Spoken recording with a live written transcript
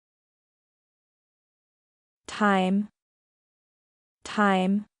time,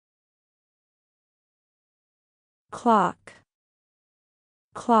 time. Clock,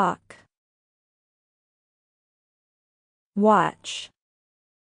 clock. Watch,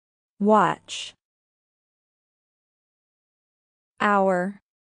 watch. Hour,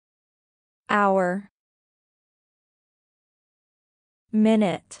 hour.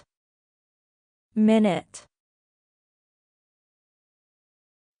 Minute, minute.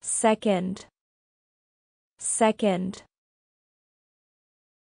 Second, second.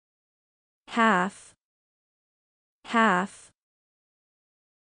 Half, half.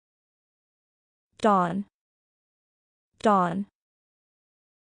 Dawn, dawn.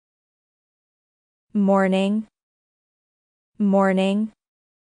 Morning, morning.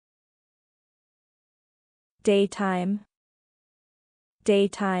 Daytime,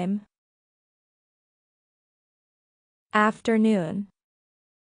 daytime. Afternoon,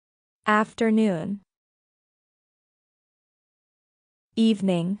 afternoon.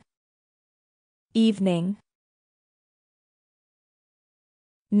 Evening, evening.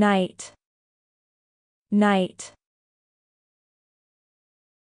 Night, night.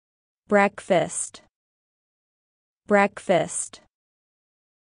 Breakfast, breakfast.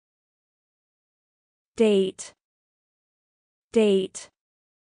 Date, date.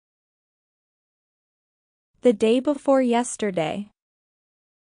 The day before yesterday,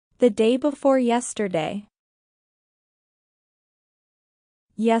 the day before yesterday.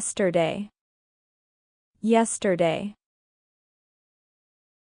 Yesterday, yesterday.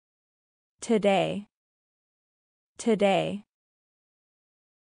 Today, today.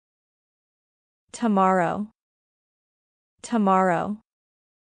 Tomorrow, tomorrow.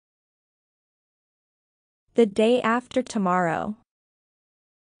 The day after tomorrow,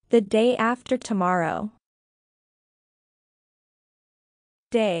 the day after tomorrow.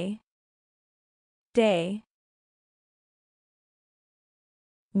 Day, day.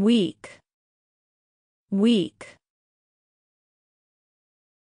 Week, week.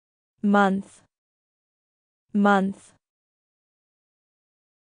 Month, month.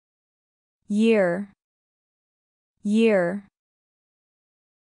 Year, year.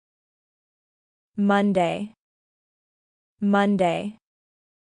 Monday, Monday.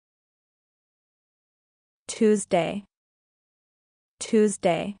 Tuesday,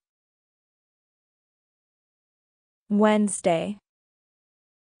 Tuesday. Wednesday,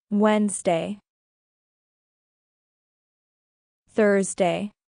 Wednesday.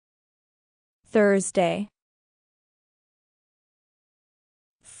 Thursday, Thursday.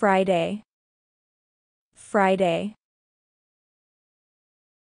 Friday, Friday.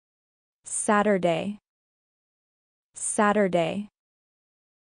 Saturday, Saturday.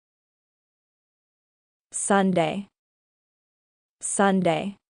 Sunday,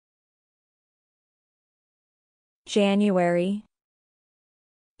 Sunday. January,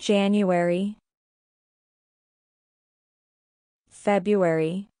 January.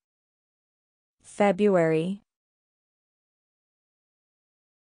 February, February.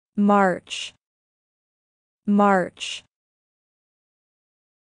 March, March.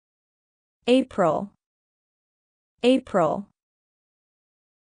 April, April.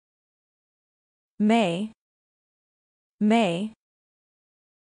 May, May.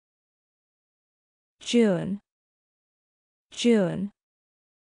 June, June.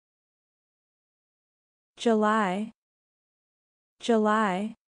 July,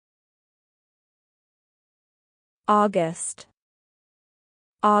 July. August,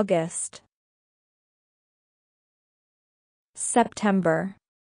 August. September,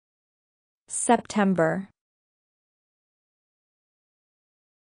 September.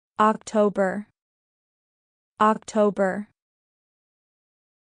 October, October.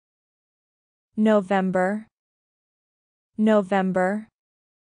 November, November.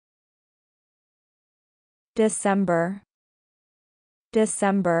 December,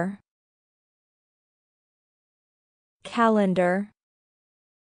 December. Calendar,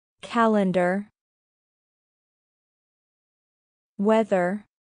 calendar. Weather,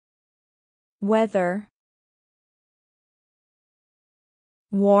 weather.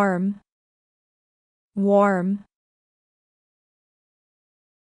 Warm, warm.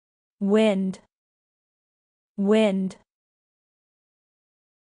 Wind, wind.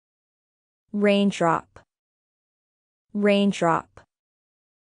 Raindrop, raindrop.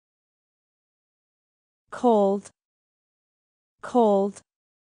 Cold, cold.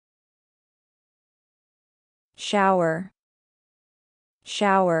 Shower,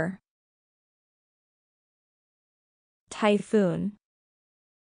 shower. Typhoon,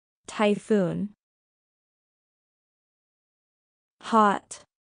 typhoon. Hot,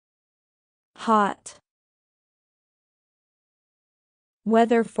 hot.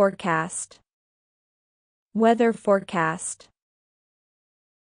 Weather forecast. Weather forecast.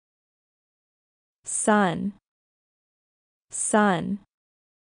 Sun. Sun.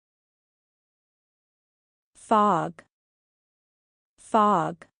 Fog.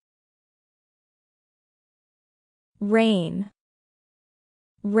 Fog. Rain.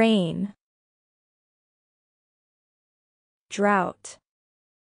 Rain. Drought.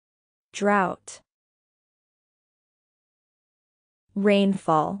 Drought.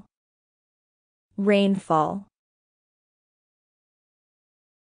 Rainfall. Rainfall.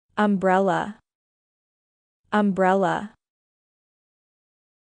 Umbrella. Umbrella.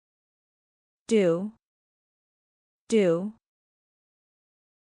 Dew. Dew.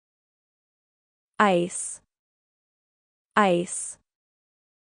 Ice. Ice.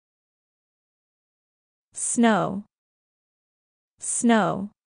 Snow. Snow.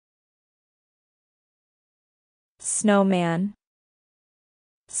 Snowman.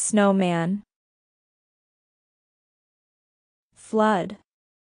 Snowman. Flood.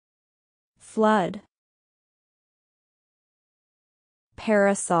 Flood.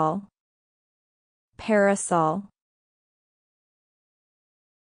 Parasol. Parasol.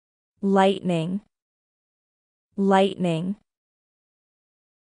 Lightning. Lightning.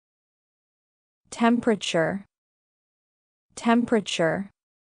 Temperature. Temperature.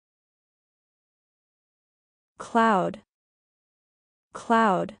 Cloud.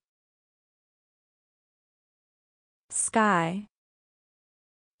 Cloud. Sky.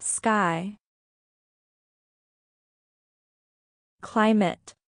 Sky.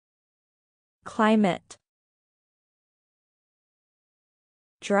 Climate. Climate.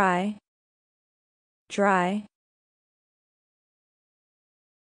 Dry. Dry.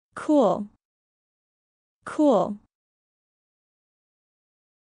 Cool. Cool.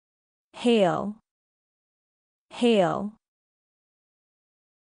 Hail. Hail.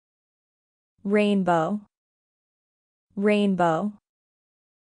 Rainbow. Rainbow.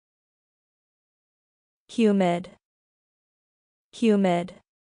 Humid. Humid.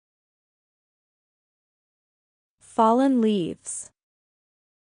 Fallen leaves.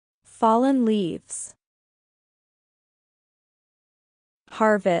 Fallen leaves.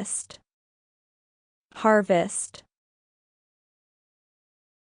 Harvest. Harvest.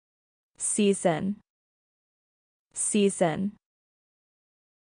 Season. Season.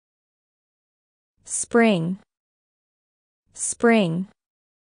 Spring. Spring.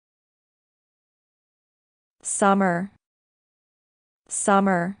 Summer.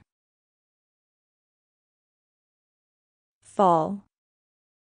 Summer. Fall.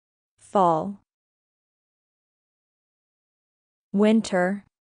 Fall. Winter.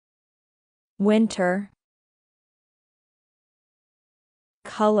 Winter.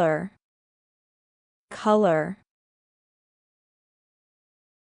 Color. Color.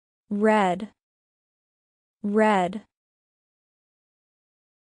 Red. Red.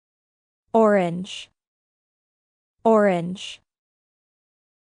 Orange. Orange.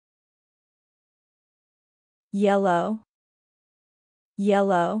 Yellow.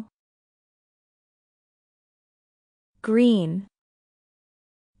 Yellow. Green.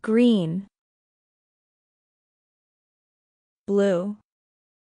 Green. Blue.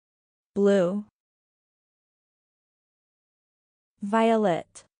 Blue.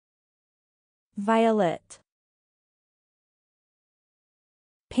 Violet. Violet.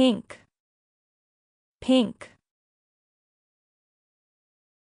 Pink. Pink.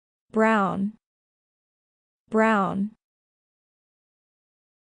 Brown. Brown.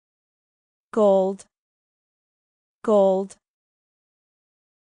 Gold. Gold.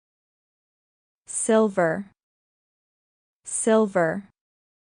 Silver. Silver.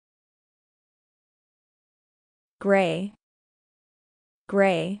 Gray.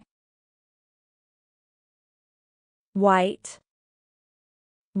 Gray. White.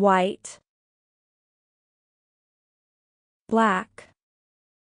 White. Black.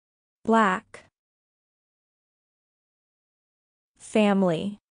 Black.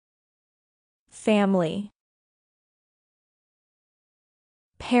 Family. Family.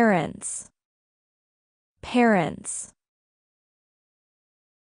 Parents. Parents.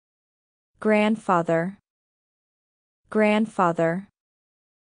 Grandfather. Grandfather.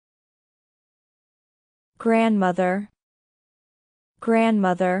 Grandmother.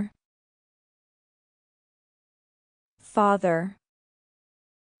 Grandmother. Father.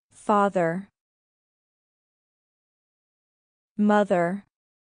 Father. Mother.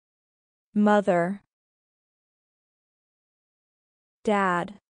 Mother.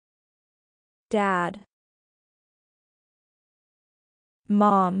 Dad. Dad.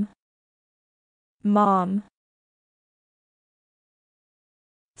 Mom. Mom.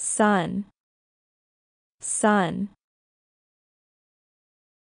 son, son,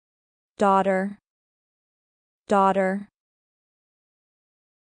 daughter, daughter,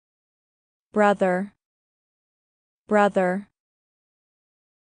 brother, brother,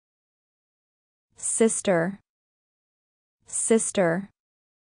 sister, sister,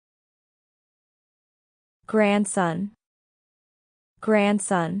 grandson,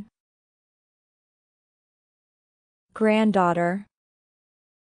 grandson, granddaughter,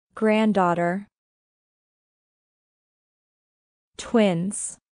 granddaughter,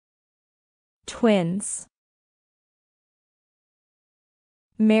 twins, twins,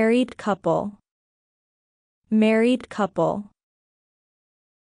 married couple, married couple,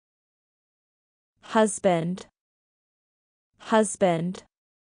 husband, husband,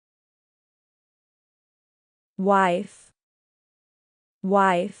 wife,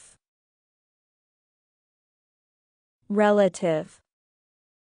 wife, relative,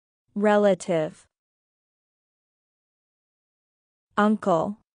 relative,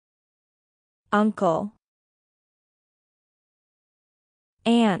 uncle, uncle,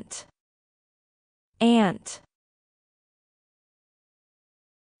 aunt, aunt,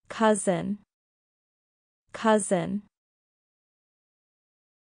 cousin, cousin,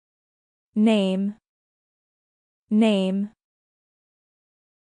 name, name,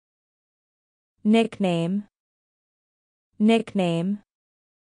 nickname, nickname,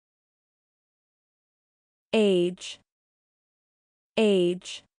 age,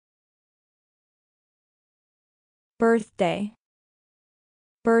 age, birthday,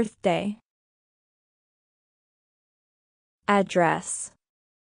 birthday, address,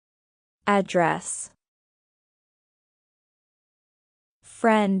 address,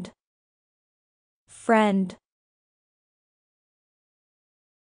 friend, friend,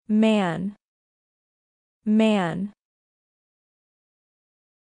 man, man,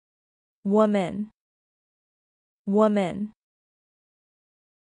 woman, woman,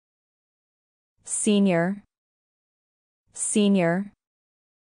 senior, senior,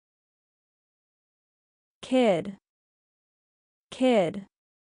 kid, kid,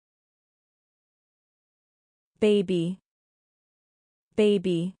 baby,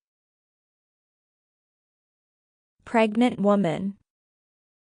 baby, pregnant woman,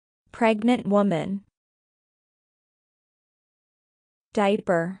 pregnant woman,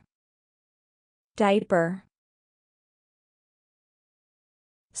 diaper, diaper,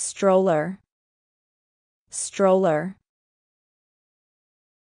 stroller, stroller,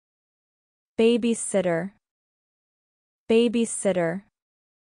 babysitter, babysitter,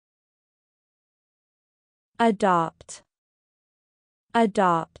 adopt,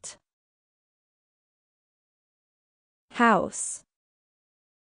 adopt, house,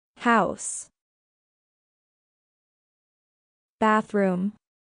 house, bathroom,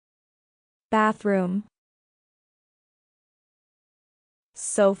 bathroom,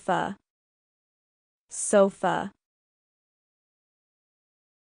 sofa, sofa,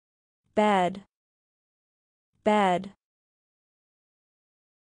 bed, bed,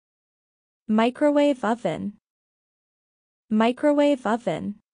 microwave oven, microwave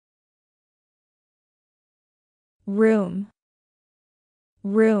oven, room,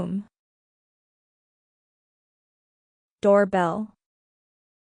 room, doorbell,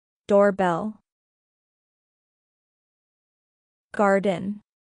 doorbell, garden,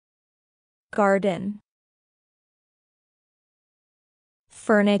 garden,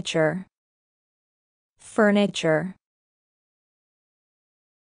 furniture, furniture,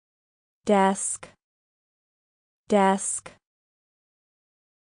 desk, desk,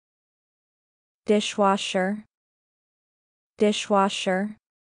 dishwasher, dishwasher,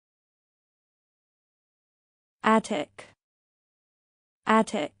 attic,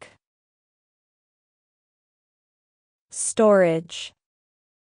 attic, storage,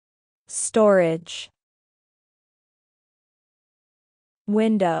 storage,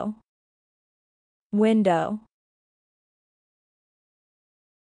 window, window,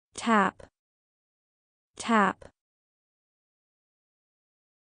 tap, tap,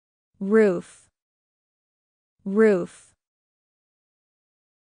 roof, roof,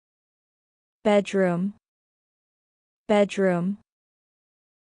 bedroom, bedroom,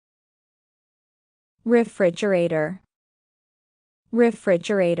 refrigerator,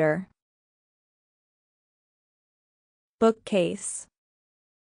 refrigerator, bookcase,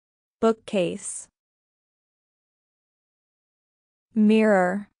 bookcase,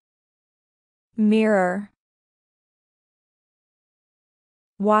 mirror, mirror,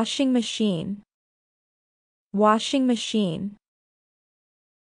 washing machine, washing machine,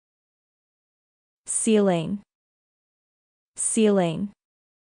 ceiling, ceiling,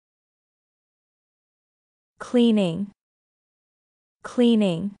 cleaning,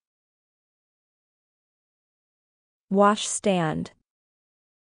 cleaning. Washstand,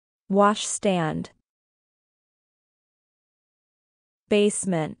 washstand.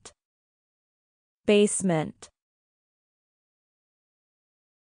 Basement, basement.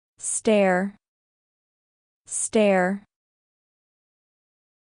 Stair, stair.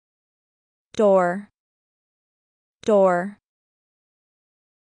 Door, door.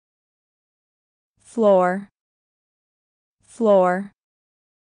 Floor, floor.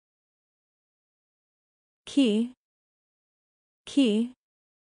 Key, key.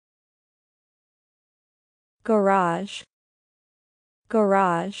 Garage,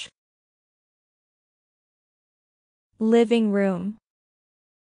 garage. Living room,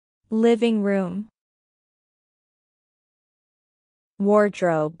 living room.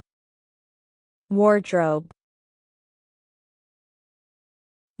 Wardrobe, wardrobe.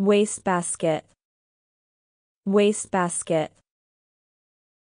 Wastebasket, wastebasket.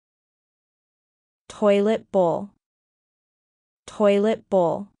 Toilet bowl, toilet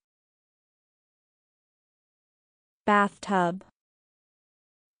bowl. Bathtub,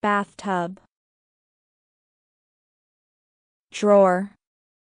 bathtub. Drawer,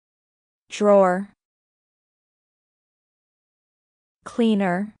 drawer.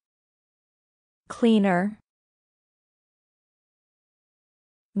 Cleaner, cleaner.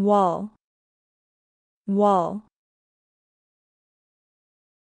 Wall, wall.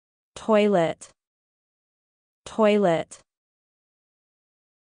 Toilet, toilet.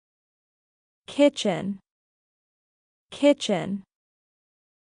 Kitchen, kitchen.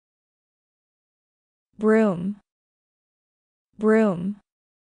 Broom, broom.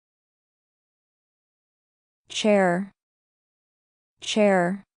 Chair,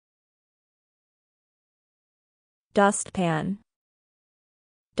 chair. Dustpan,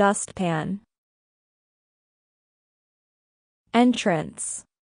 dustpan. Entrance,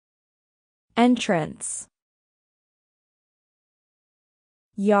 entrance.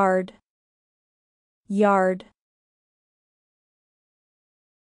 Yard, yard.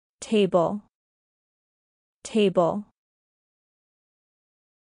 Table, table.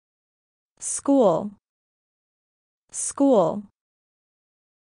 School, school.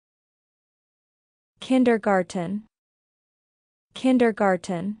 Kindergarten,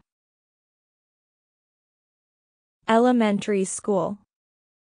 kindergarten. Elementary school,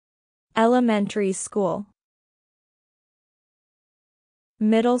 elementary school.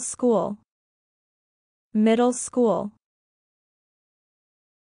 Middle school, middle school.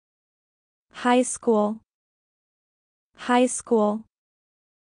 High school, high school.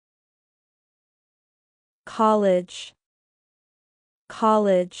 College,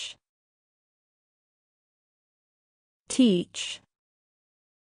 college. Teach,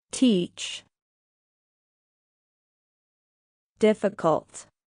 teach. Difficult,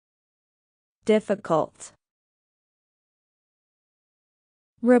 difficult.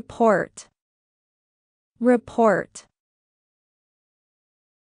 Report, report.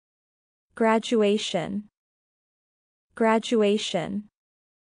 Graduation, graduation.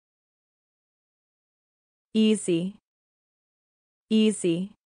 Easy,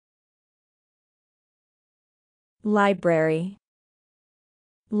 easy. Library,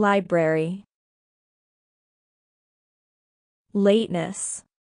 library. Lateness,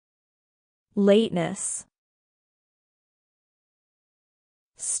 lateness.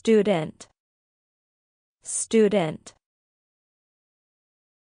 Student, student.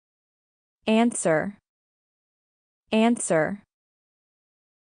 Answer, answer.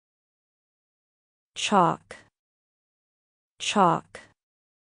 Chalk, chalk.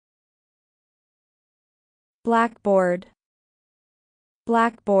 Blackboard,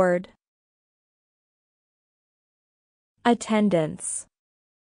 blackboard. Attendance,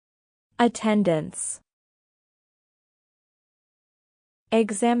 attendance.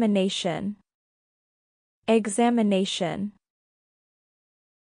 Examination, examination.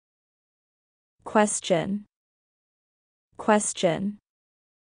 Question, question.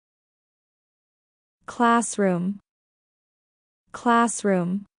 Classroom,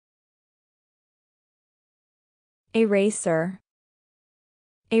 classroom. Eraser,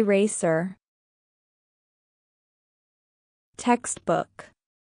 eraser. Textbook,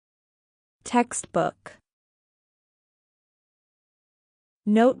 textbook.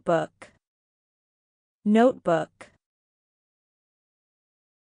 Notebook, notebook.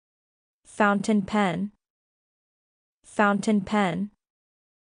 Fountain pen, fountain pen.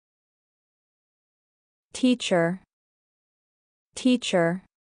 Teacher, teacher.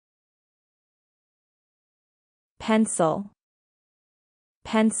 Pencil,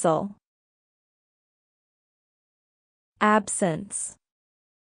 pencil. absence,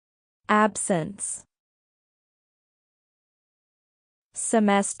 absence.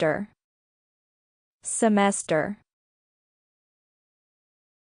 Semester, semester.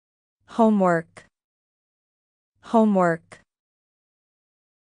 Homework, homework.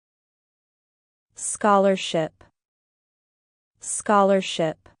 Scholarship,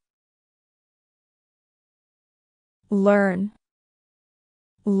 scholarship. Learn,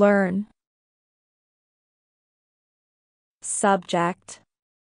 learn. Subject,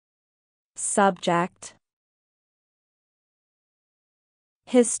 subject.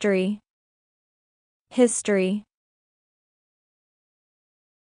 History, history.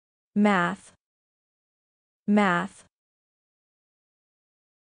 Math, math.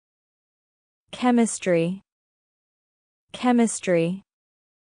 Chemistry, chemistry.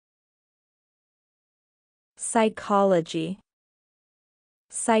 Psychology,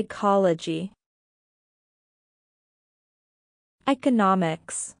 psychology.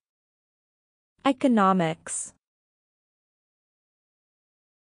 Economics, economics.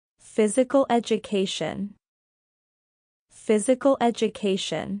 Physical education, physical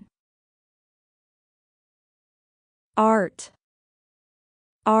education. Art,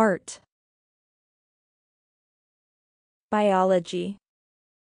 art. Biology,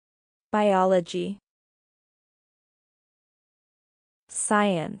 biology.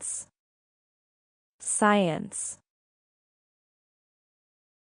 Science, science.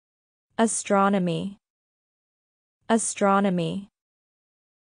 Astronomy, astronomy.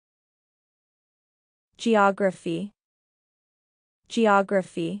 Geography,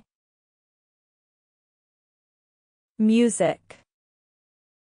 geography. Music,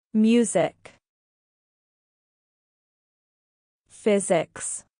 music.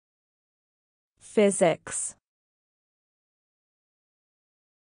 Physics, physics.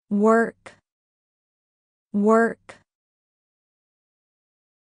 Work, work.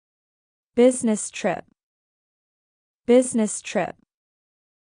 Business trip, business trip.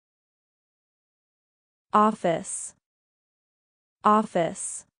 Office,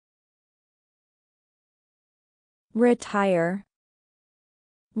 office. Retire,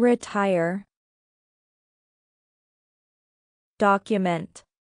 retire. Document,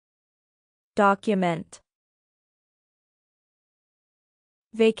 document.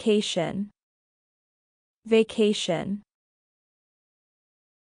 Vacation, vacation.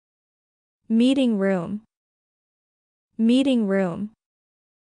 Meeting room, meeting room.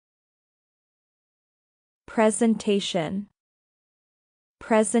 Presentation,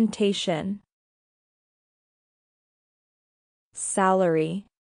 presentation. Salary,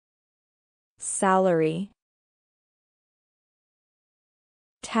 salary.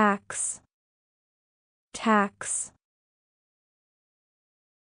 Tax, tax.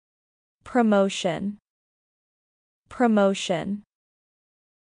 Promotion, promotion.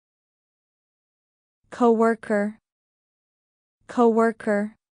 Coworker,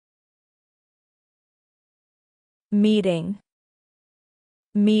 coworker. Meeting,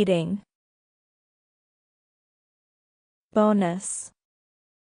 meeting. Bonus,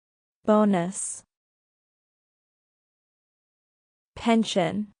 bonus.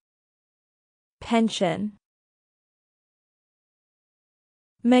 Pension, pension.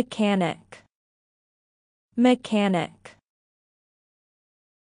 Mechanic, mechanic.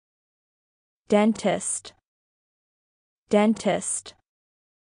 Dentist, dentist.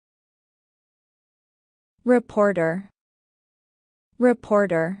 Reporter,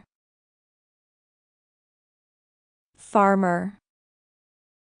 reporter. Farmer,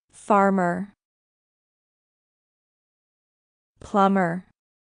 farmer. Plumber,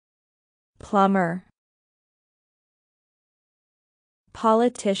 plumber.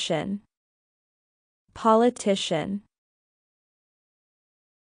 Politician, politician.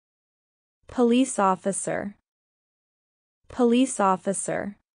 Police officer, police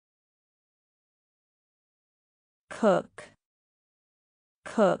officer. Cook,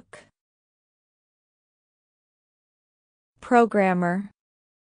 cook. Programmer,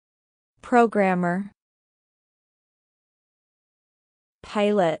 programmer.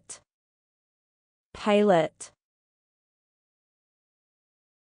 Pilot, pilot.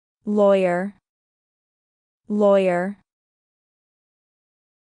 Lawyer, lawyer.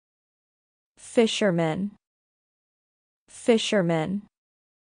 Fisherman, fisherman.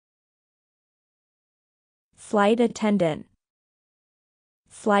 Flight attendant,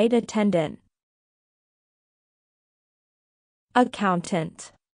 flight attendant.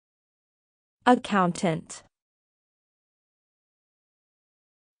 Accountant, accountant.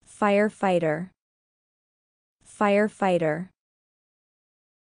 Firefighter, firefighter.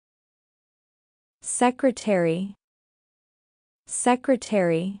 Secretary,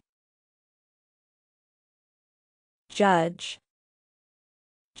 secretary, judge,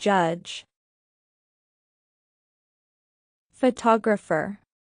 judge, photographer,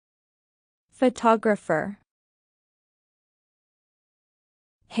 photographer,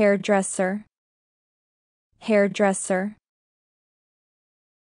 hairdresser, hairdresser,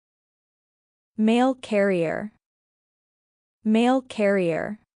 mail carrier, mail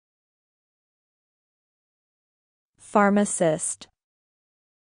carrier, pharmacist,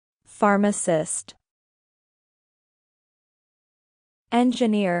 pharmacist,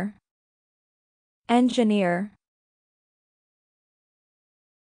 engineer, engineer,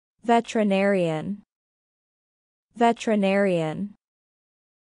 veterinarian, veterinarian,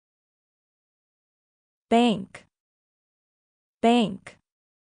 bank, bank,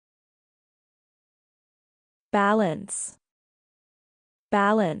 balance,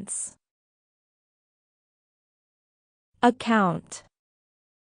 balance, account,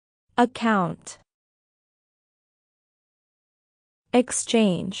 account,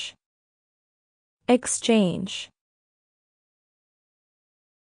 exchange, exchange,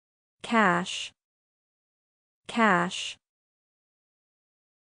 cash, cash,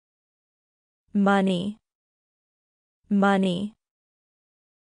 money, money,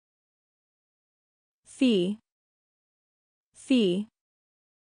 fee, fee,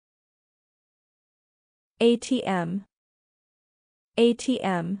 ATM,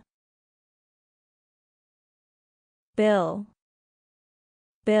 ATM, bill,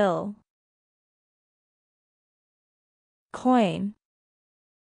 bill, coin,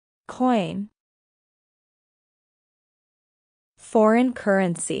 coin, foreign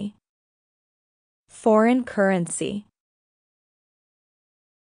currency, foreign currency,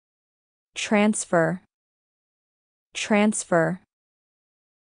 transfer, transfer,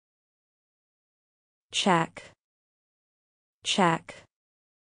 check, check,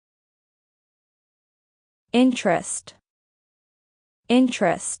 interest,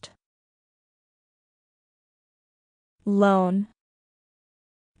 interest, loan,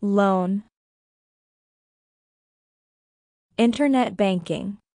 loan, internet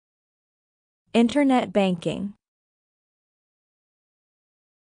banking, internet banking,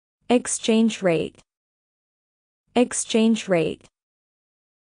 exchange rate, exchange rate,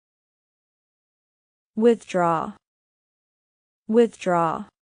 withdraw, withdraw,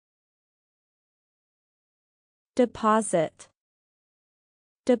 deposit,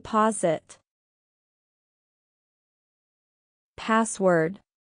 deposit, password,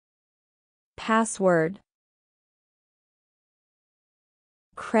 password,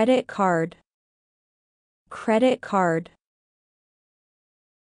 credit card, credit card,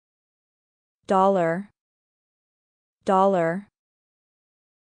 dollar, dollar,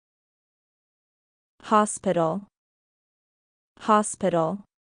 hospital, hospital,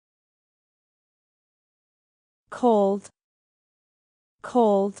 cold,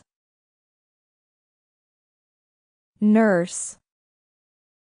 cold, nurse,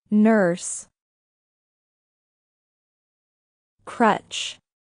 nurse, crutch,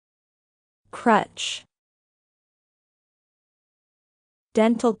 crutch,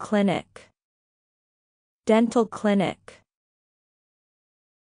 dental clinic, dental clinic,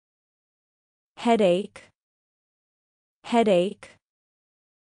 headache, headache,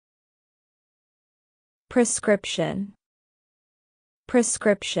 prescription,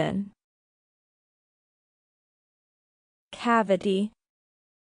 prescription, cavity,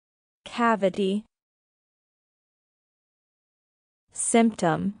 cavity,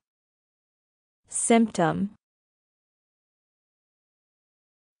 symptom, symptom,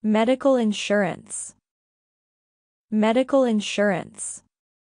 medical insurance, medical insurance,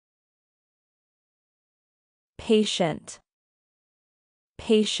 patient,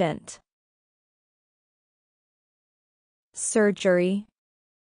 patient, surgery,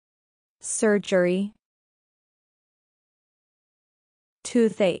 surgery,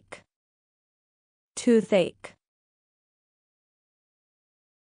 toothache, toothache,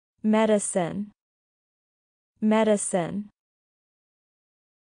 medicine, medicine,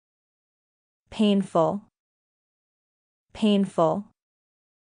 painful, painful,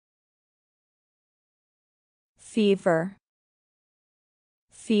 fever,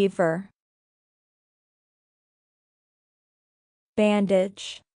 fever,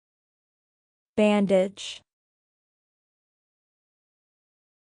 bandage, bandage,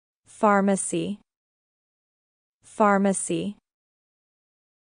 pharmacy, pharmacy,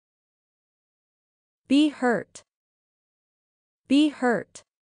 be hurt, be hurt,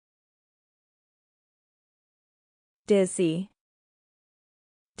 dizzy,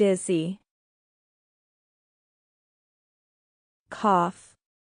 dizzy, cough,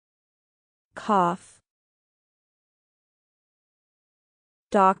 cough.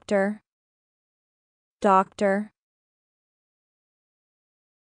 Doctor, doctor.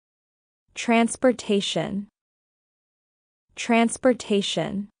 Transportation,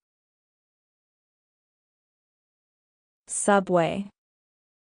 transportation. Subway,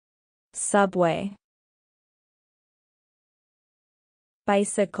 subway.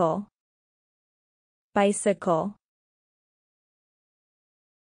 Bicycle, bicycle.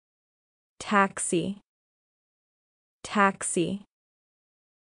 Taxi, taxi.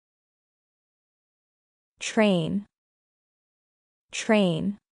 Train,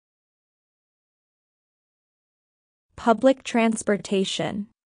 train. Public transportation,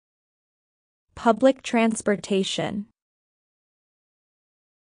 public transportation.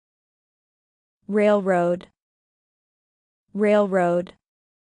 Railroad, railroad.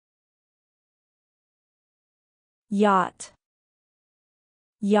 Yacht,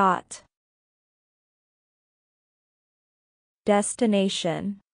 yacht.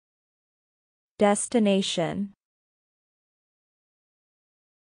 Destination, destination.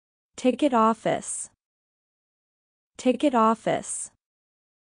 Ticket office, ticket office.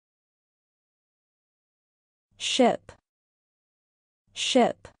 Ship,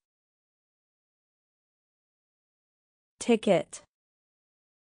 ship. Ticket,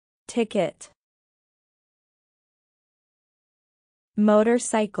 ticket.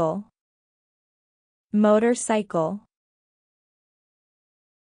 Motorcycle, motorcycle.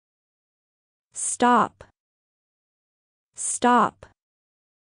 Stop, stop.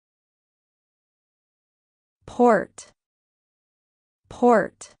 Port,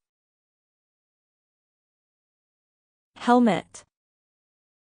 port. Helmet,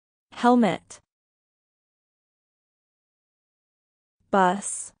 helmet.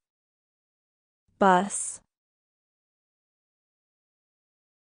 Bus, bus.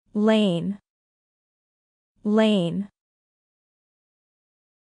 Lane, lane.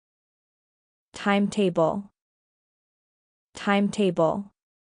 Timetable, timetable.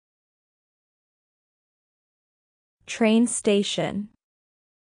 Train station,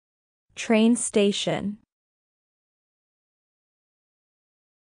 train station.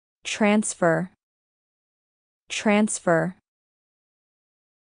 Transfer, transfer.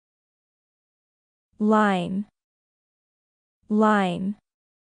 Line, line.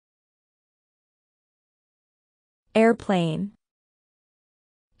 Airplane,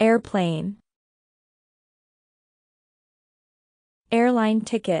 airplane. Airline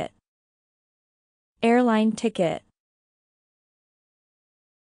ticket, airline ticket.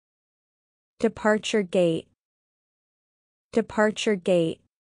 Departure gate, departure gate.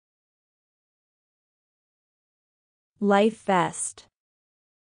 Life vest,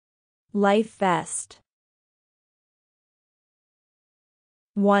 life vest.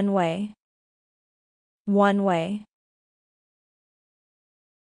 One way, one way.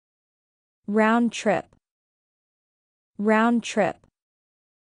 Round trip, round trip.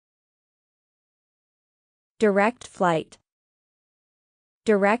 Direct flight,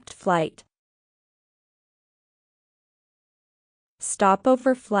 direct flight.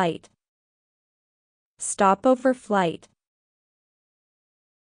 Stopover flight, stopover flight.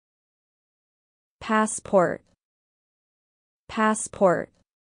 Passport, passport.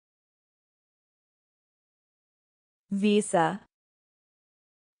 Visa,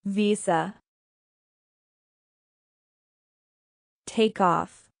 visa. Take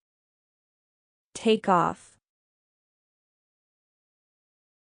off, take off.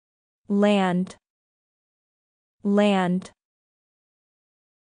 Land, land.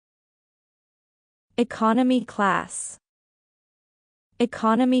 Economy class,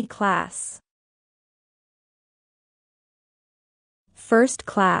 economy class. First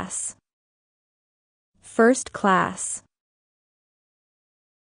class, first class.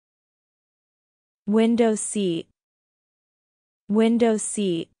 Window seat, window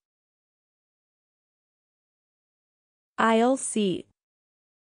seat. Aisle seat,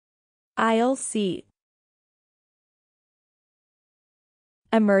 aisle seat.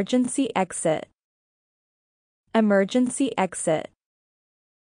 Emergency exit, emergency exit.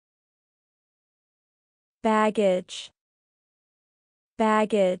 Baggage,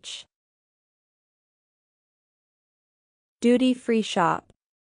 baggage. Duty-free shop,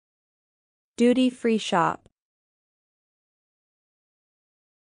 duty-free shop.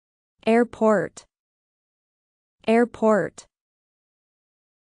 Airport, airport.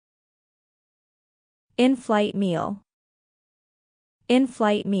 In-flight meal,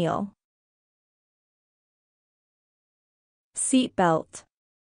 in-flight meal. Seat belt,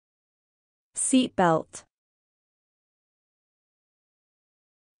 seat belt.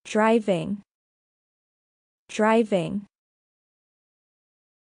 driving, driving.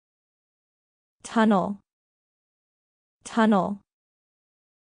 Tunnel, tunnel.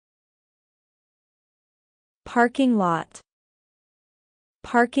 Parking lot,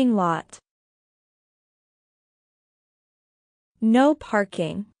 parking lot. No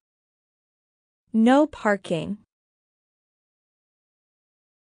parking, no parking.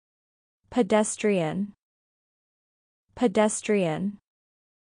 Pedestrian, pedestrian.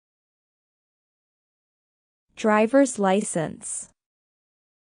 Driver's license,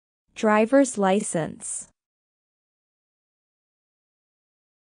 driver's license.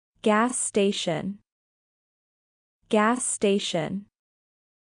 Gas station, gas station.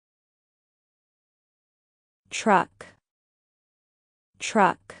 Truck,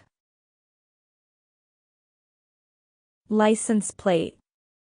 truck. License plate,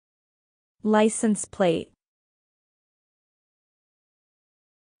 license plate.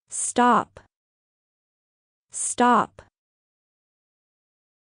 Stop, stop.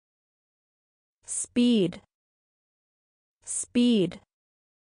 Speed, speed.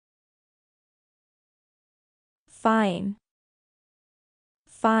 Fine,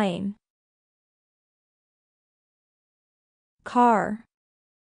 fine. Car,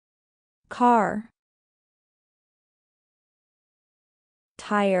 car.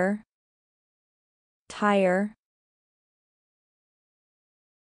 Tire, tire.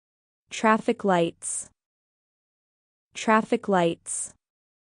 Traffic lights, traffic lights.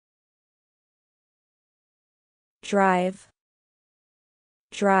 Drive,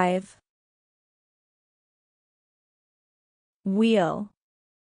 drive. Wheel,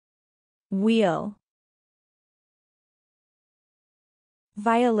 wheel.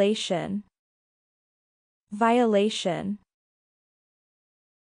 Violation, violation.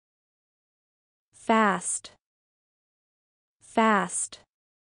 Fast, fast.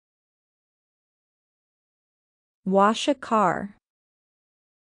 Wash a car,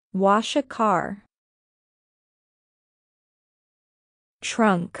 wash a car.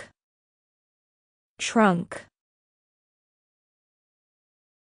 Trunk, trunk.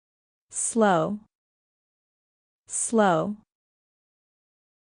 Slow, slow.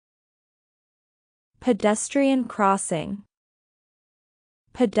 Pedestrian crossing,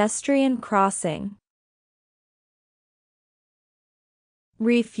 pedestrian crossing.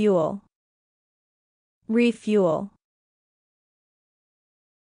 Refuel, refuel.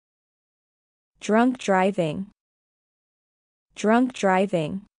 Drunk driving, drunk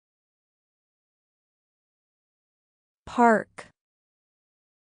driving. Park,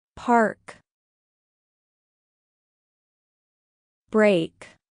 park. Brake,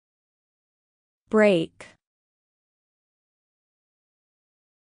 brake.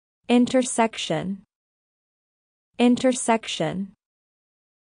 Intersection, intersection.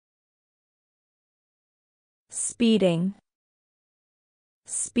 Speeding,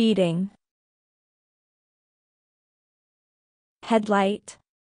 speeding. Headlight,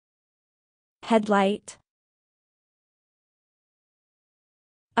 headlight.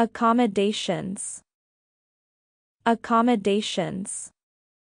 Accommodations, accommodations.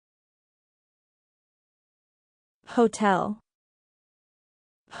 Hotel,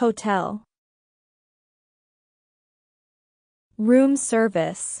 hotel. Room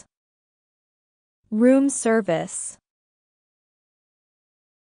service, room service.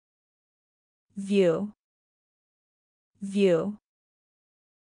 View, view.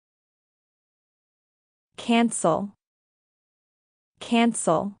 Cancel,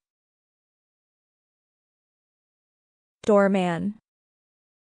 cancel. Doorman,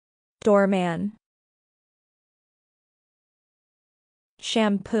 doorman.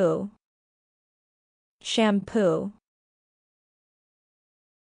 Shampoo, shampoo.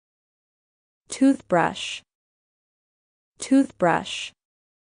 Toothbrush, toothbrush.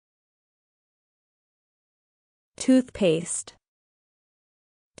 Toothpaste,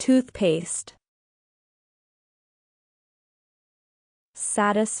 toothpaste.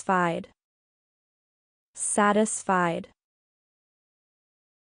 Satisfied, satisfied.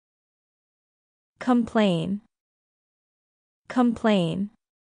 Complain, complain.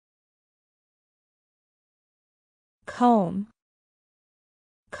 Comb,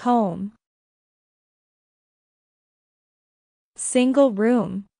 comb. Single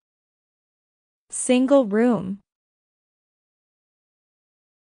room, single room.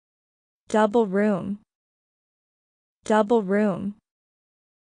 Double room, double room.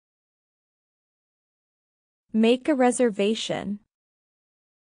 Make a reservation,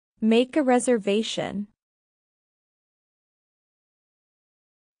 make a reservation.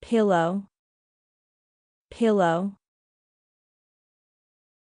 Pillow, pillow.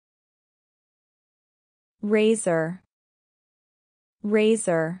 razor,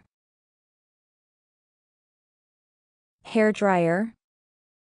 razor, hairdryer,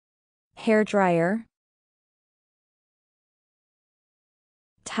 hairdryer,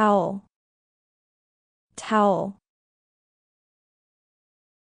 towel, towel,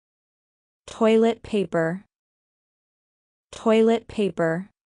 toilet paper, toilet paper,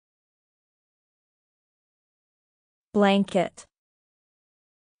 blanket,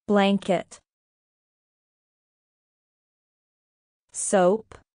 blanket,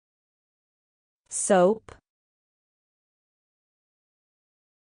 soap, soap,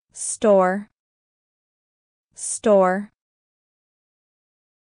 store, store,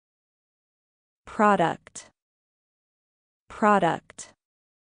 product, product,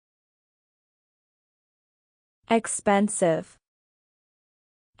 expensive,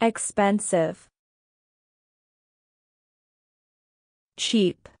 expensive,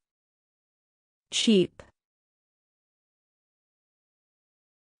 cheap, cheap,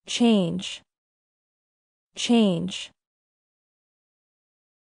 change, change,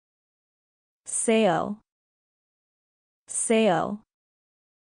 sale, sale,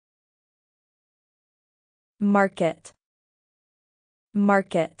 market,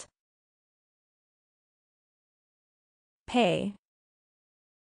 market, pay,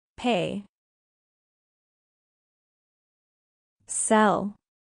 pay, sell,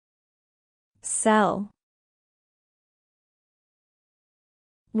 sell,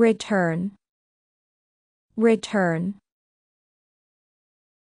 return, return,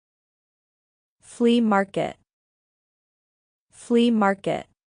 flea market, flea market,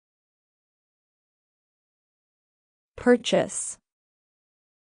 purchase,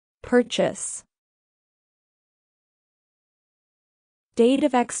 purchase, date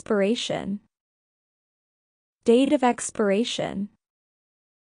of expiration, date of expiration,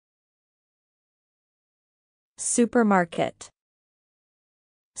 supermarket,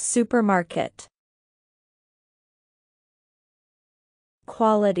 supermarket,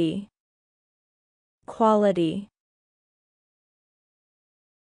 quality, quality,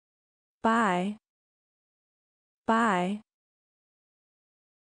 buy, buy,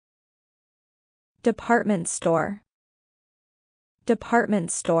 department store,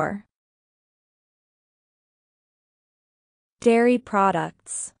 department store, dairy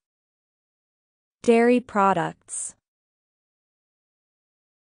products, dairy products,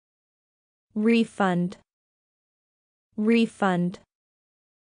 refund, refund,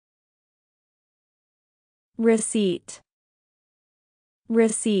 receipt,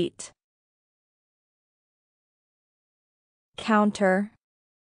 receipt, counter,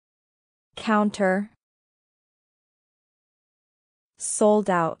 counter, sold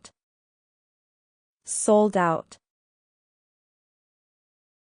out, sold out,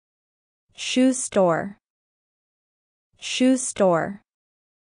 shoe store, shoe store,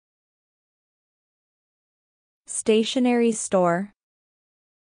 stationery store,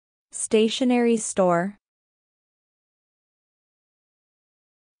 stationery store,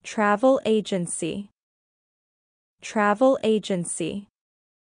 travel agency, travel agency,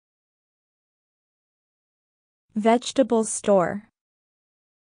 vegetable store,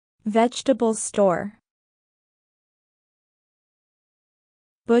 vegetable store,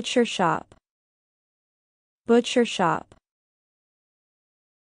 butcher shop, butcher shop,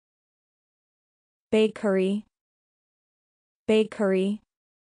 bakery, bakery,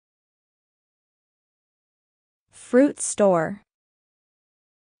 fruit store,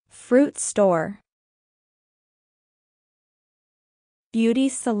 fruit store, beauty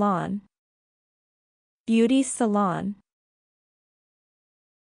salon, beauty salon,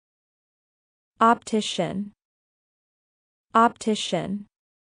 optician, optician,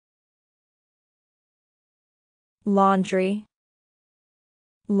 laundry,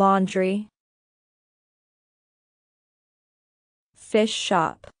 laundry, fish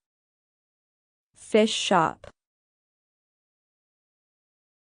shop, fish shop,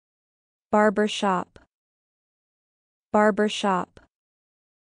 barber shop, barber shop,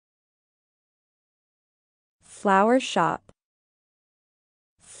 flower shop,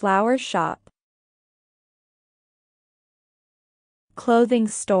 flower shop, clothing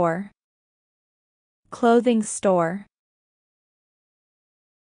store, clothing store,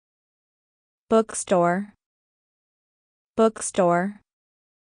 bookstore, bookstore,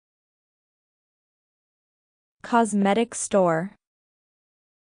 cosmetic store,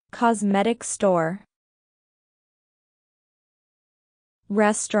 cosmetic store,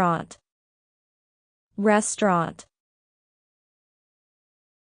 restaurant, restaurant,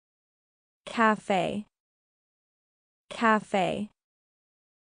 cafe, cafe,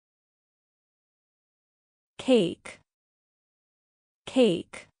 cake,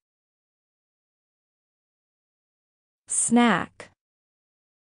 cake. Snack,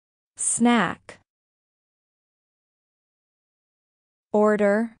 snack.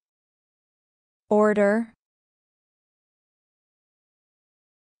 Order, order.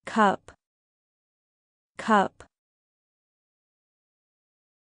 Cup, cup.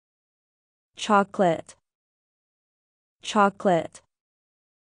 Chocolate, chocolate.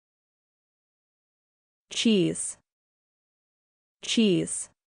 Cheese, cheese.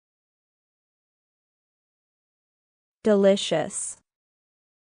 Delicious,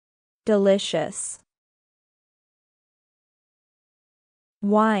 delicious.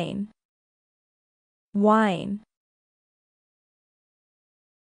 Wine, wine.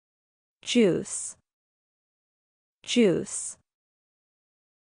 Juice, juice.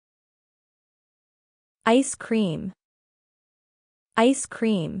 Ice cream, ice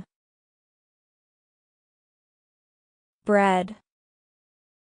cream. Bread,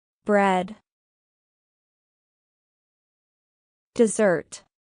 bread. Dessert,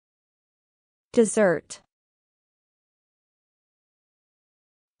 dessert.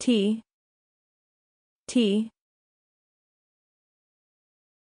 Tea, tea.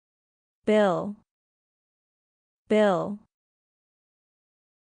 Bill, bill.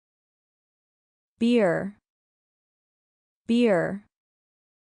 Beer, beer.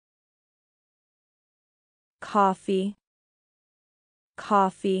 Coffee,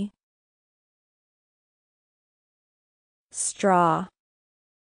 coffee. Straw,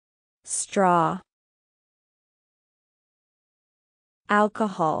 straw.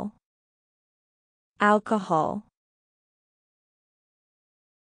 Alcohol, alcohol.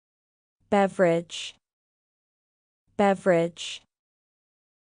 Beverage, beverage.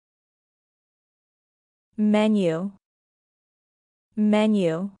 Menu,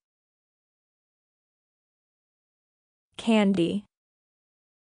 menu. Candy,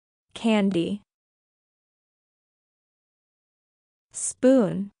 candy.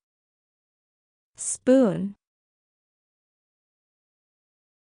 Spoon, spoon.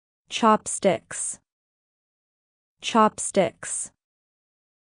 Chopsticks, chopsticks.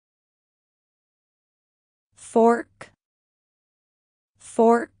 Fork,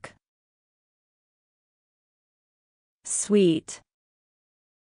 fork. Sweet,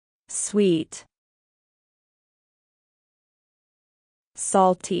 sweet.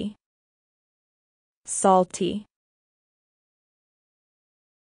 Salty, salty.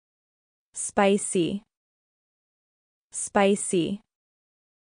 Spicy, spicy.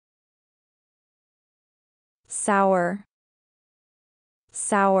 Sour,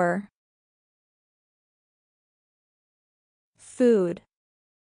 sour. Food,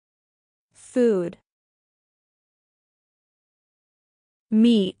 food.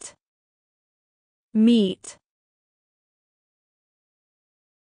 Meat, meat.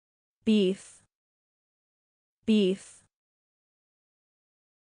 Beef, beef.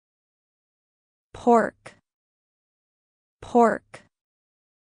 Pork, pork.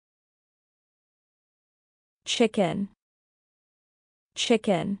 Chicken,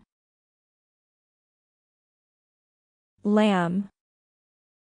 chicken. Lamb,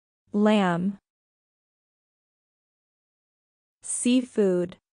 lamb.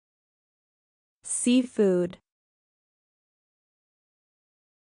 Seafood, seafood.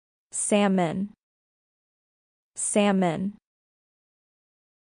 Salmon, salmon.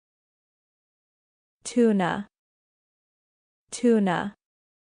 Tuna, tuna.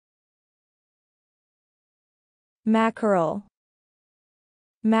 Mackerel,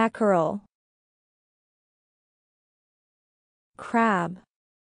 mackerel. Crab,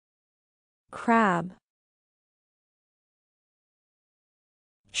 crab.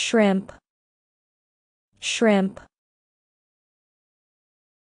 Shrimp, shrimp.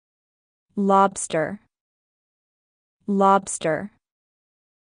 Lobster, lobster.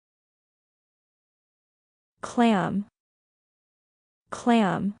 Clam,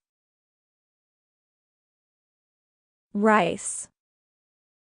 clam. Rice,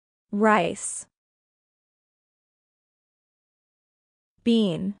 rice.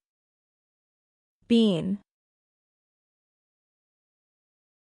 Bean, bean.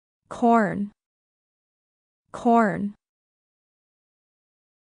 Corn, corn.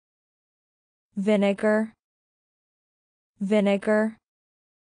 Vinegar, vinegar.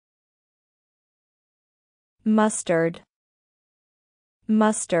 Mustard,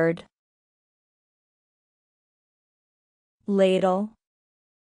 mustard. Ladle,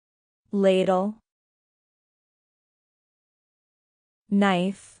 ladle.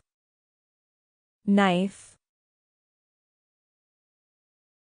 Knife, knife.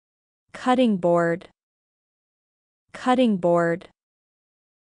 Cutting board, cutting board,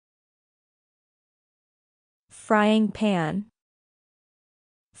 frying pan,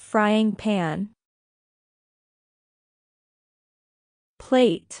 frying pan,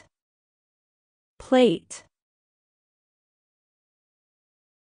 plate, plate,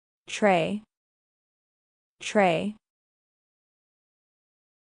 tray, tray,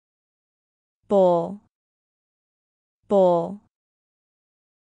 bowl, bowl,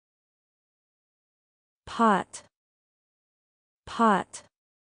 pot, pot,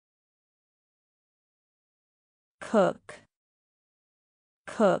 cook,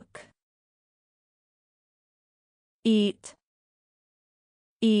 cook, eat,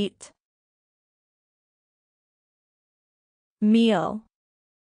 eat, meal,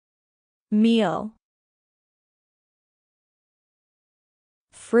 meal,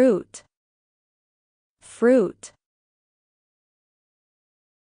 fruit, fruit,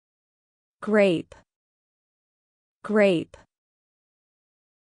 grape, grape,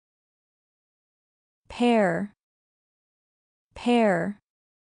 pear, pear,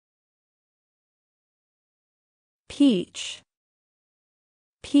 peach,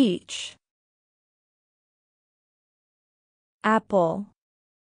 peach, apple,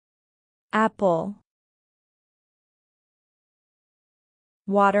 apple,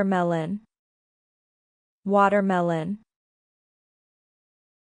 watermelon, watermelon,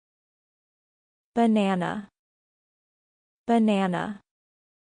 banana, banana,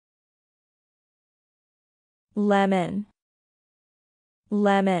 lemon,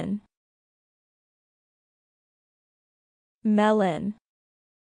 lemon, melon,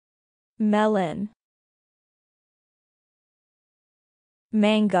 melon,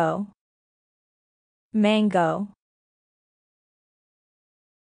 mango, mango,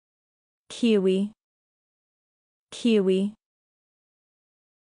 kiwi, kiwi,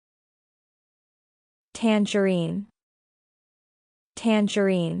 tangerine,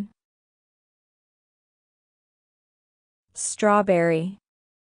 tangerine, strawberry,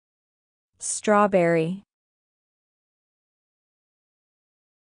 strawberry,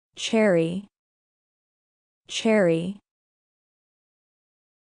 cherry, cherry,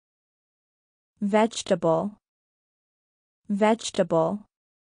 vegetable, vegetable,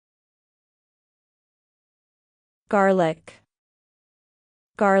 garlic,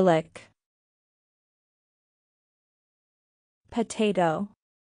 garlic, potato,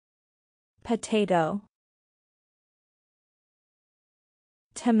 potato,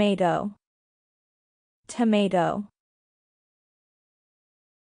 tomato, tomato,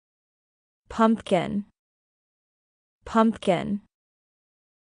 pumpkin, pumpkin,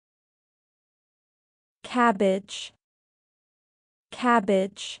 cabbage,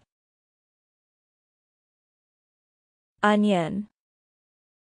 cabbage, onion,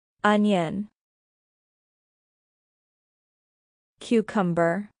 onion,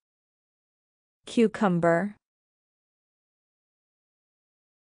 cucumber, cucumber,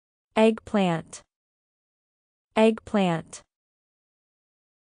 eggplant, eggplant,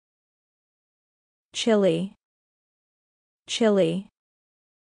 chili, chili,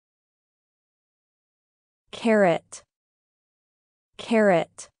 carrot,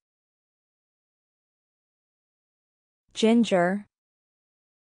 carrot, ginger,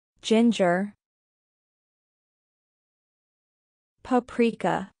 ginger,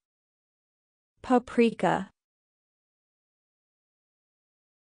 paprika, paprika,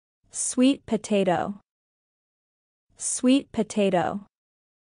 sweet potato, sweet potato,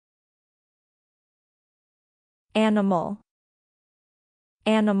 animal,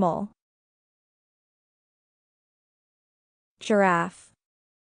 animal, giraffe,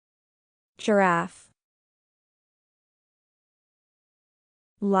 giraffe,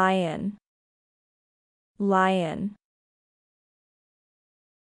 lion, lion,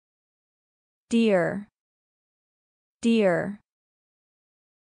 deer, deer,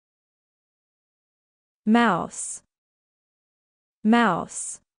 mouse,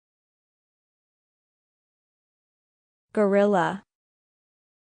 mouse, gorilla,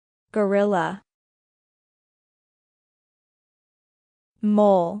 gorilla,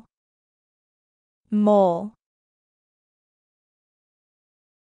 mole, mole,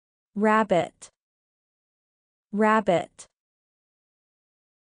 rabbit, rabbit,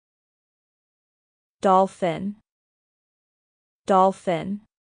 dolphin, dolphin,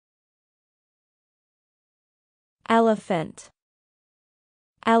 elephant,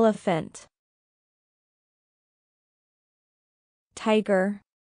 elephant, tiger,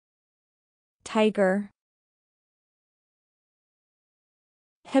 tiger,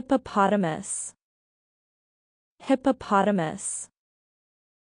 hippopotamus, hippopotamus,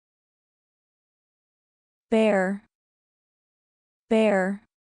 bear, bear,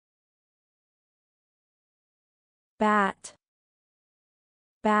 bat,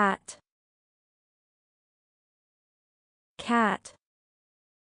 bat, cat,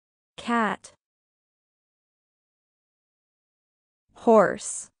 cat,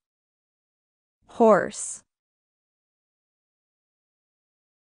 horse, horse,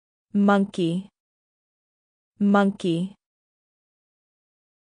 monkey, monkey,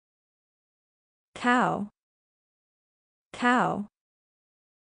 cow, cow,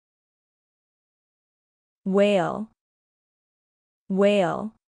 whale,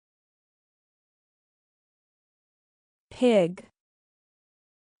 whale, pig,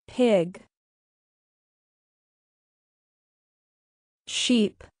 pig,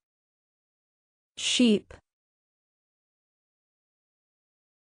 sheep, sheep,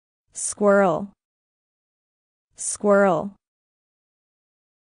 squirrel, squirrel,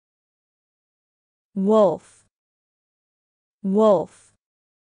 wolf, wolf,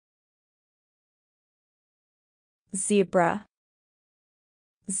 zebra,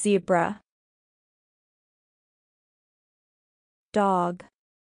 zebra, dog,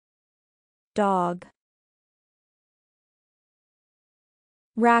 dog,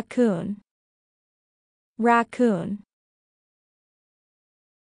 raccoon, raccoon,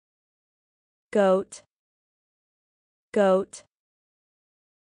 goat, goat,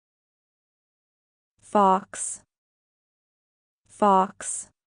 fox,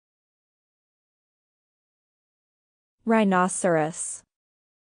 fox, rhinoceros,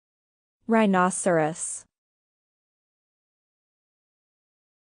 rhinoceros,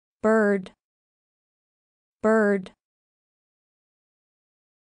 bird, bird,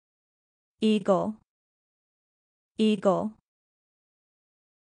 eagle, eagle,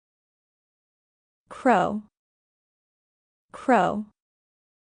 crow, crow,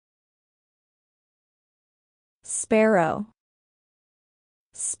 sparrow,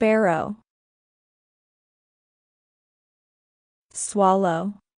 sparrow,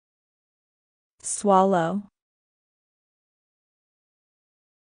 swallow, swallow,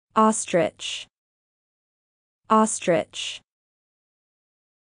 ostrich, ostrich,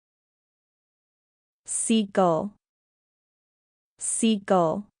 seagull,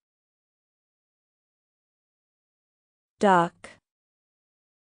 seagull, duck,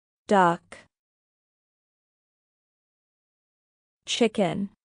 duck, chicken,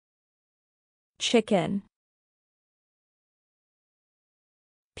 chicken,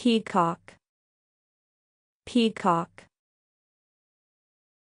 peacock, peacock,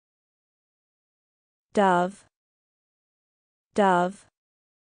 dove, dove,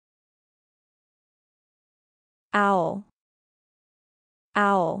 owl,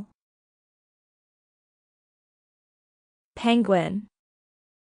 owl, penguin,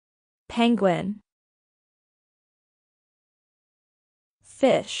 penguin,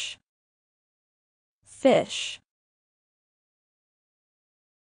 fish, fish,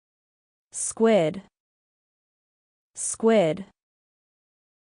 squid, squid,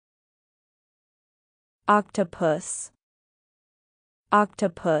 octopus,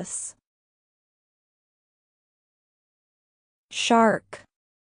 octopus, shark,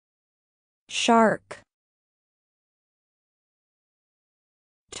 shark,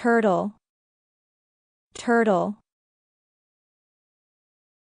 turtle, turtle,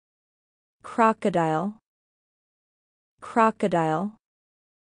 crocodile, crocodile,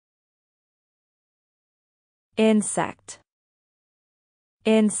 insect,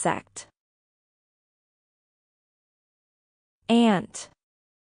 insect, ant,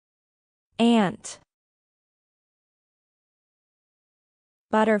 ant,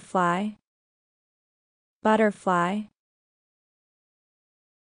 butterfly, butterfly,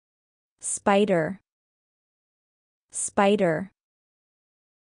 spider, spider,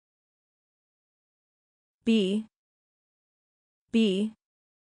 bee, bee,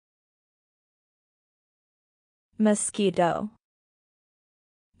 mosquito,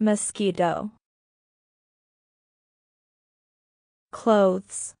 mosquito,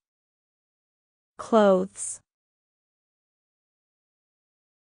 clothes, clothes,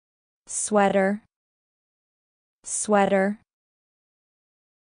 sweater, sweater,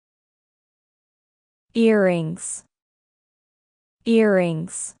 earrings,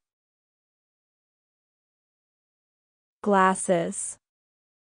 earrings, glasses,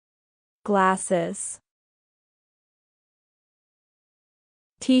 glasses,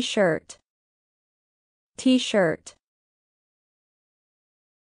 t-shirt, t-shirt,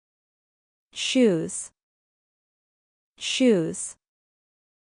 shoes, shoes,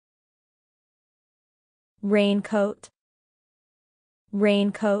 raincoat,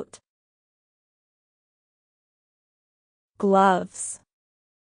 raincoat, gloves,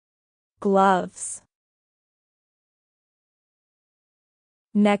 gloves.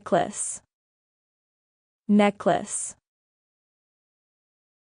 Necklace, necklace.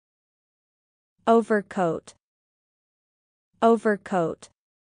 Overcoat, overcoat.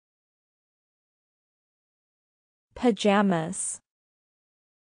 Pajamas,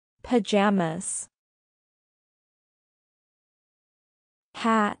 pajamas.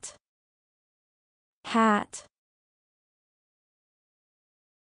 Hat, hat.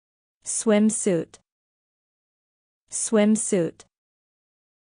 Swimsuit, swimsuit.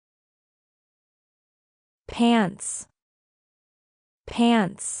 Pants,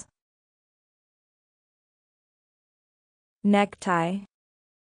 pants. Necktie,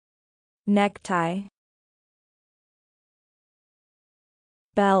 necktie.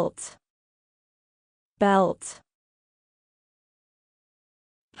 Belt, belt.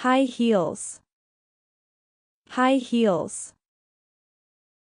 High heels, high heels.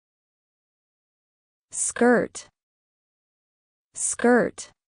 Skirt,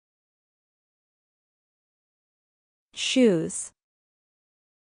 skirt. Shoes,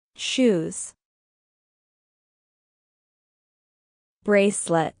 shoes.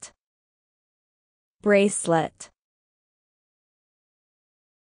 Bracelet, bracelet.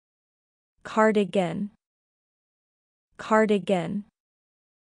 Cardigan, cardigan.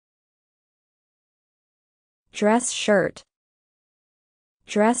 Dress shirt,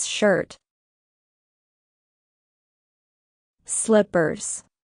 dress shirt. Slippers,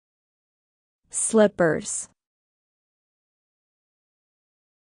 slippers.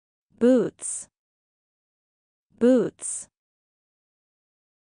 Boots, boots.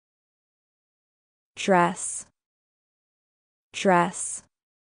 Dress, dress.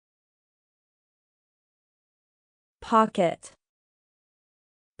 Pocket,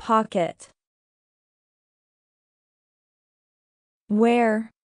 pocket. Wear,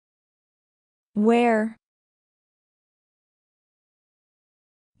 wear.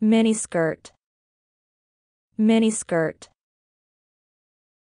 Miniskirt, miniskirt.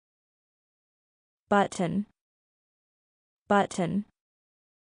 Button, button.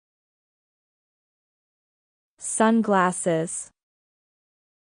 Sunglasses,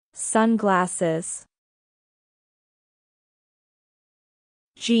 sunglasses.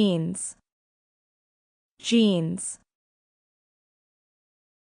 Jeans, jeans.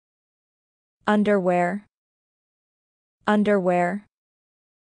 Underwear, underwear.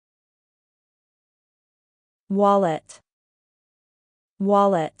 Wallet,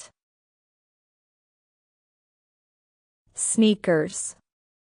 wallet. Sneakers,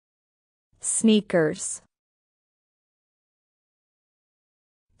 sneakers.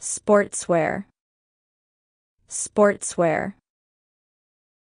 Sportswear, sportswear.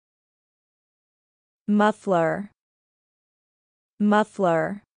 Muffler,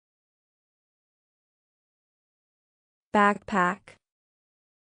 muffler. Backpack,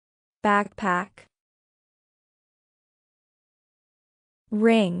 backpack.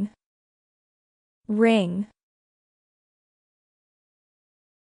 Ring, ring.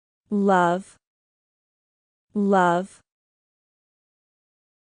 Love, love.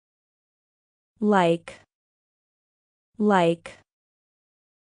 Like, like.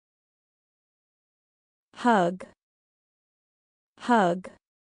 Hug, hug.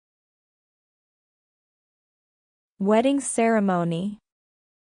 Wedding ceremony,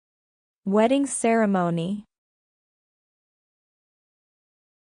 wedding ceremony.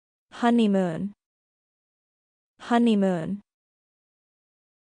 Honeymoon, honeymoon.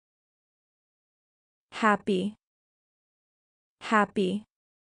 Happy, happy.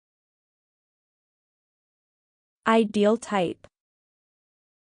 Ideal type,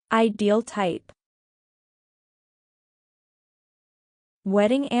 ideal type.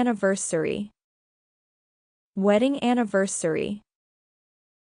 Wedding anniversary, wedding anniversary.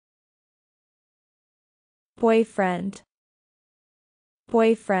 Boyfriend,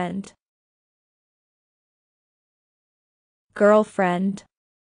 boyfriend. Girlfriend,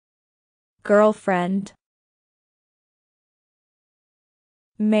 girlfriend.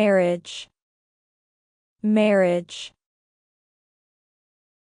 Marriage, marriage.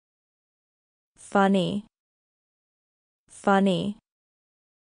 Funny, funny.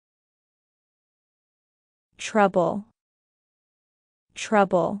 Trouble,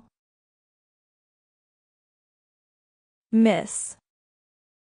 trouble. Miss,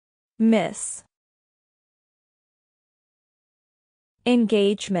 miss.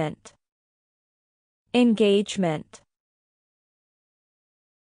 Engagement, engagement.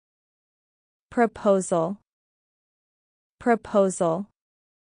 Proposal, proposal.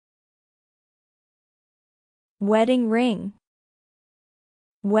 Wedding ring.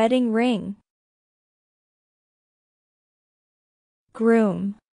 Wedding ring.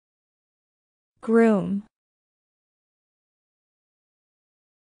 Groom. Groom.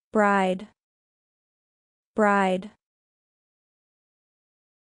 Bride. Bride.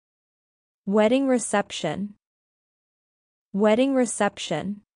 Wedding reception. Wedding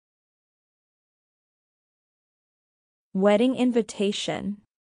reception. Wedding invitation.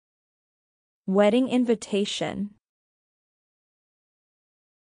 Wedding invitation.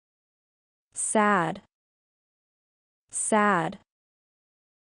 Sad. Sad.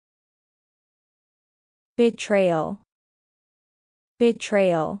 Betrayal.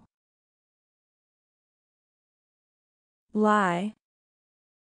 Betrayal. Lie.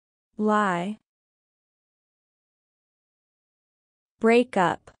 Lie. Break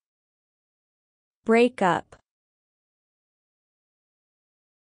up. Break up.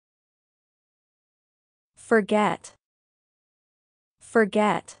 Forget.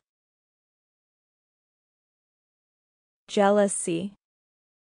 Forget. Jealousy.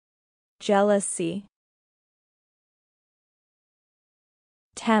 Jealousy.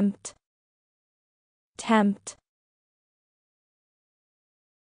 Tempt. Tempt.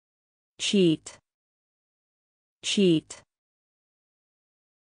 Cheat. Cheat.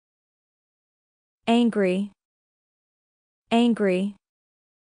 Angry. Angry.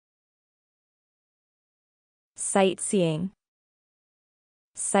 Sightseeing.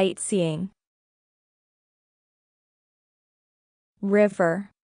 Sightseeing. River.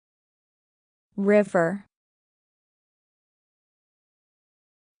 River.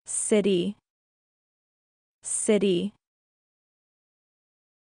 City. City.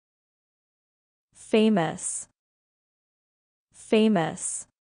 Famous. Famous.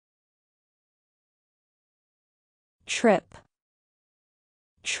 Trip.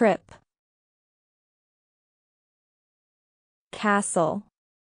 Trip. Castle.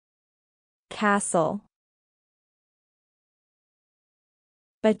 Castle.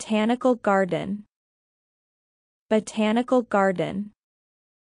 Botanical garden. Botanical garden.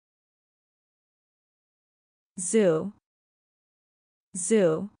 Zoo.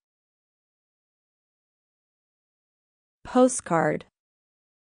 Zoo. Postcard.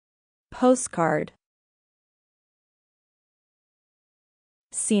 Postcard.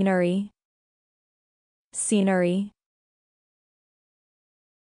 Scenery. Scenery.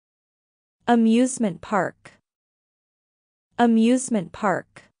 Amusement park. Amusement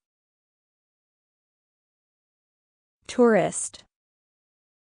park. Tourist.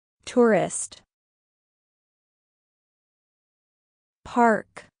 Tourist.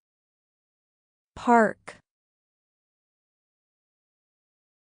 Park. Park.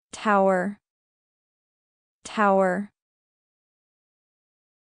 Tower. Tower.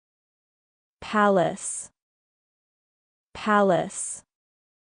 Palace. Palace.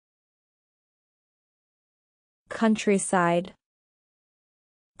 Countryside.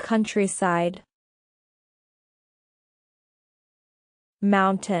 Countryside.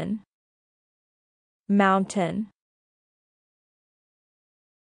 Mountain. Mountain.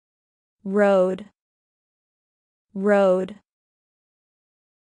 Road. Road.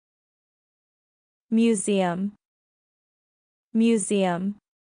 Museum. Museum.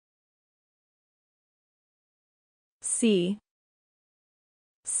 Sea.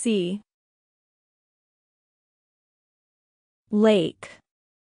 Sea. Lake.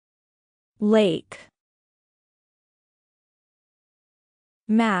 Lake.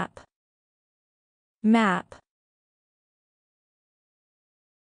 Map. Map.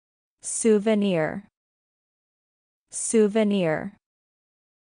 Souvenir. Souvenir.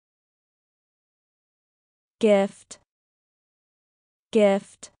 Gift.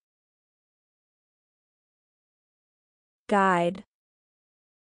 Gift. Guide.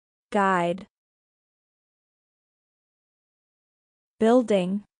 Guide.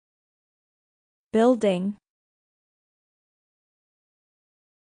 Building. Building.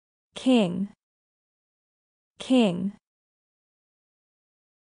 King. King.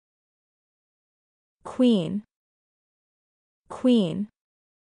 Queen. Queen.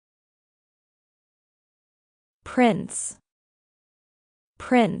 Prince.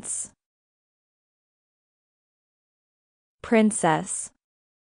 Prince. Princess.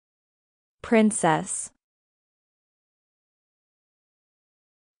 Princess.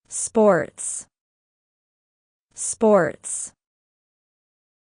 Sports. Sports.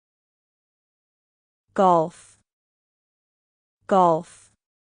 Golf. Golf.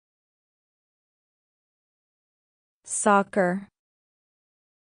 Soccer.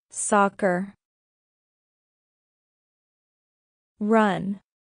 Soccer. Run.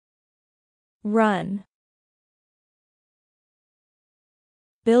 Run.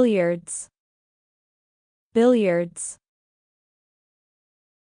 billiards, billiards.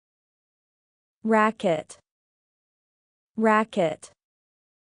 Racket, racket.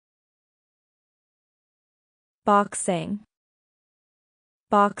 Boxing,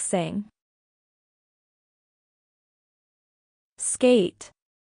 boxing. Skate,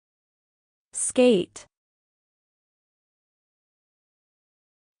 skate.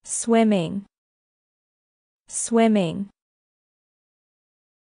 Swimming, swimming.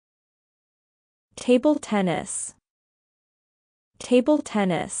 Table tennis, table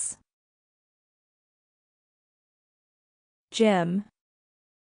tennis. Gym,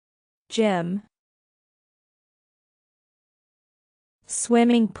 gym.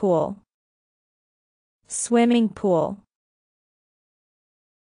 Swimming pool, swimming pool.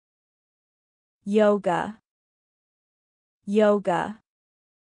 Yoga, yoga.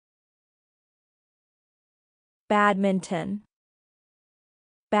 Badminton,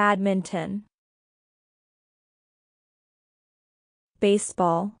 badminton.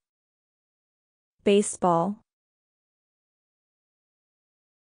 Baseball, baseball.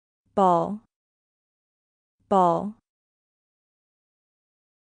 Ball, ball.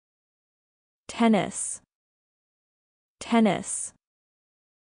 Tennis, tennis.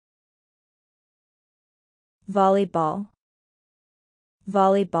 Volleyball,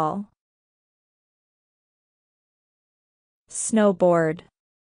 volleyball. Snowboard,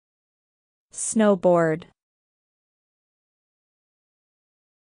 snowboard.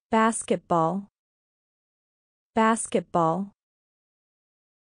 Basketball, basketball.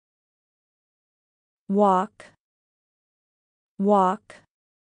 Walk, walk.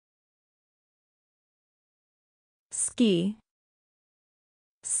 Ski,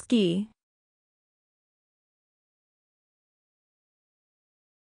 ski.